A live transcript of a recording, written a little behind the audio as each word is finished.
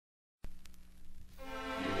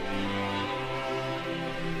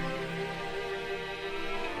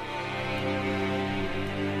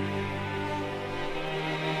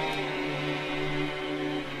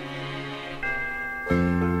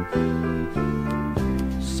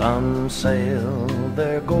Some sail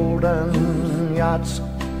their golden yachts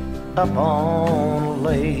up on a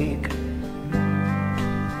lake,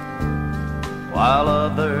 while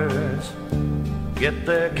others get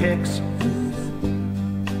their kicks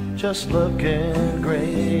just looking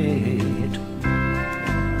great.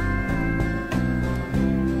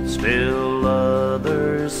 Still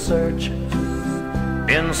others search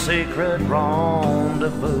in secret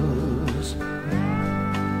rendezvous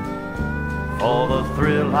for the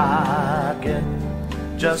thrill I get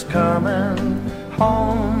just coming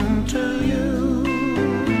home to you.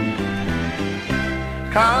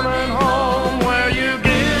 Coming home where you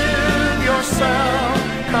give yourself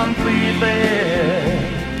completely,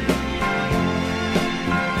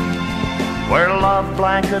 where love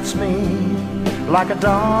blankets me like a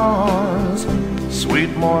dawn's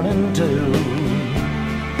sweet morning dew,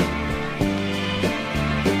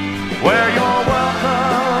 where your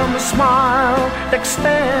welcome smile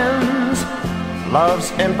extends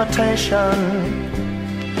love's invitation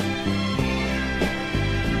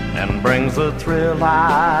and brings the thrill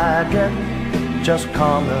I get just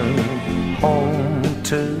coming home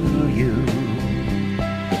to you.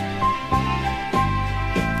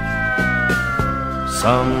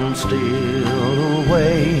 Some steal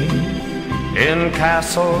away in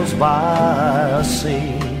castles by a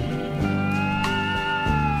sea,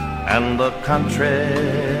 and the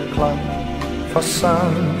country club for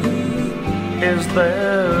some is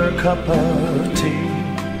their cup of tea.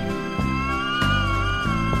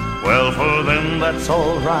 Well, for them that's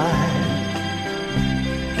all right,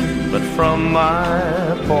 but from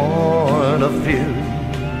my point of view,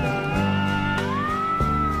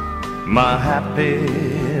 my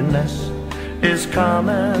happiness is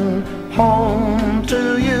coming home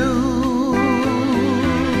to you.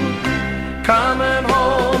 Coming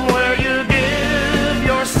home where you give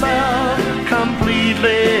yourself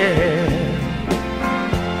completely,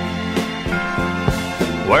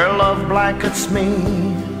 where love blankets me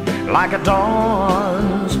like a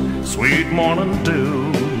dawn's sweet morning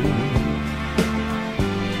dew,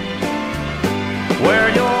 where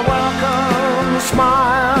your welcome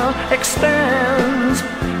smile extends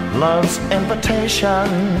love's invitation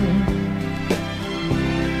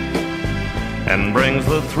and brings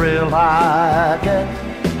the thrill I get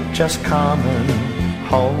just coming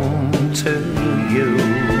home to you.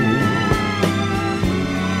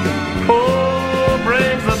 Oh,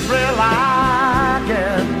 brings the thrill I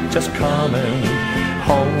get just coming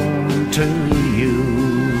home to you.